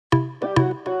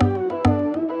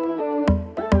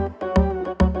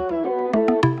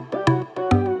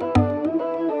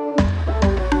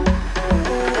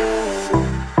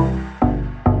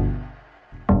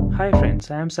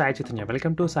friends, I am Sai Chaitanya.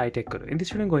 Welcome to Sai Tech Guru. In this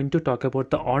video, I'm going to talk about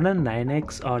the Honor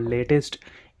 9X latest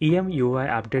emui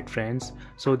update, friends.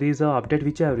 So these are update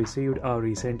which I have received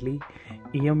recently,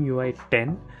 emui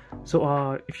 10.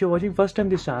 So if you're watching first time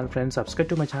this channel, friends, subscribe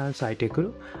to my channel Sai Tech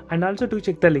Guru, and also do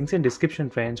check the links in description,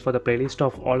 friends, for the playlist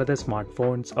of all other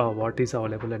smartphones what is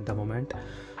available at the moment.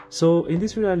 So in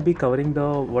this video I'll be covering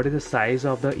what is the size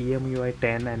of the emui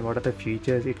 10 and what are the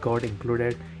features it got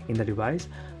included in the device.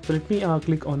 So let me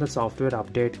click on the software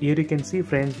update. Here you can see,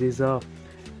 friends, this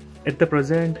at the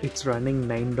present it's running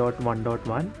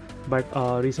 9.1.1,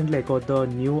 but recently I got the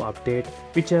new update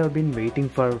which I have been waiting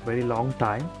for a very long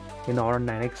time in the Honor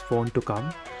 9X phone to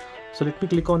come. So let me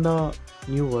click on the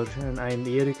new version, and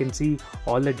here you can see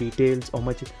all the details, how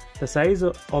much the size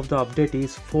of the update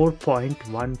is 4.14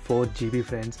 GB,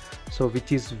 friends. So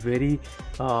which is very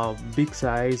big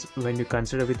size when you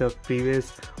consider with the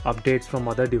previous updates from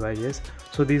other devices.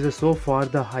 So this is so far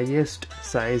the highest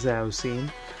size I have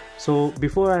seen. So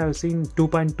before I have seen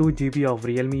 2.2 GB of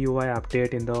Realme UI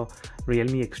update in the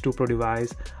Realme X2 Pro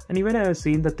device, and even I have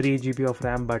seen the 3 GB of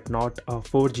RAM but not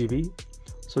 4 GB.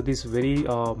 So this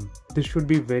should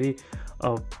be very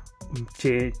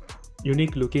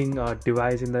unique looking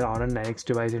device in the Honor 9X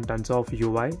device in terms of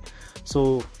UI.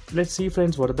 So let's see,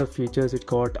 friends, what are the features it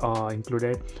got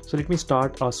included. So let me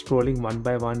start scrolling one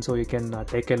by one so you can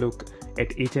take a look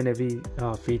at each and every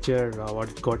feature what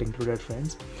it got included,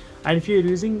 friends. And if you're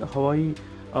using Huawei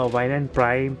Y9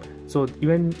 Prime, so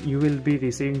even you will be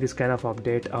receiving this kind of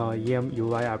update,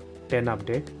 emui 10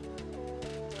 update.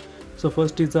 So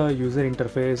first is the user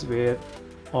interface where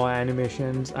all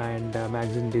animations and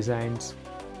magazine designs,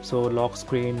 so lock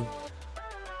screen,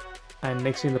 and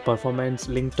next in the performance,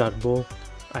 link turbo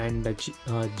and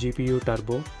GPU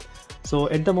turbo. So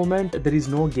at the moment there is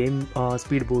no game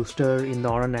speed booster in the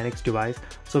Honor 9X device.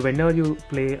 So whenever you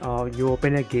play, you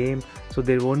open a game, so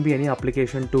there won't be any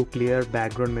application to clear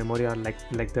background memory or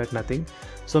like that, nothing.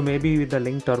 So maybe with the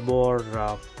link turbo or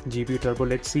GPU turbo,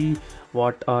 let's see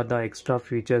what are the extra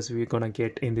features we're gonna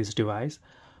get in this device.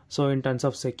 So in terms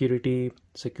of security,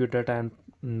 secure data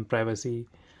and privacy,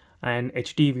 and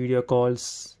HD video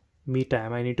calls, me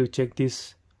time, I need to check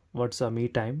this, what's me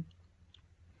time.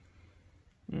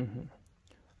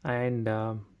 And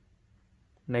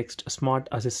next, smart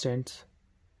assistants,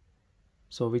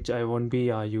 so which I won't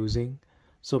be using.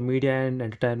 So media and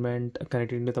entertainment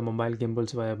connected to the mobile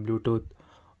gimbals via Bluetooth.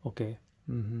 Okay.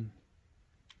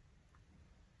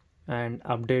 And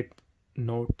update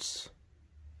notes.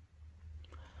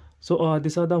 So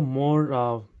these are the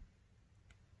more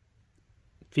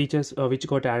features which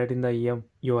got added in the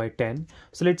emui 10.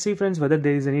 So let's see, friends, whether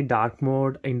there is any dark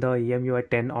mode in the emui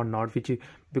 10 or not,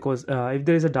 because if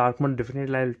there is a dark mode,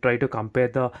 definitely I'll try to compare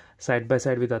the side by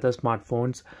side with other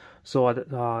smartphones. So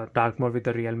dark mode with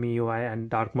the Realme UI and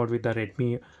dark mode with the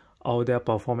Redmi, how they are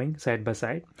performing side by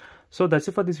side. So that's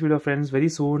it for this video, friends. Very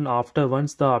soon after,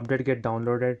 once the update get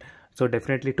downloaded, so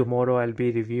definitely tomorrow I'll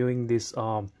be reviewing this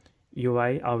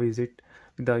UI. How is it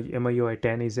with the emui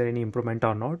 10? Is there any improvement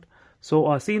or not?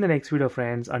 So see you in the next video,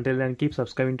 friends. Until then, keep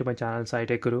subscribing to my channel Sai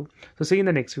Tech Guru. So see you in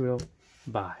the next video.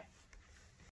 Bye.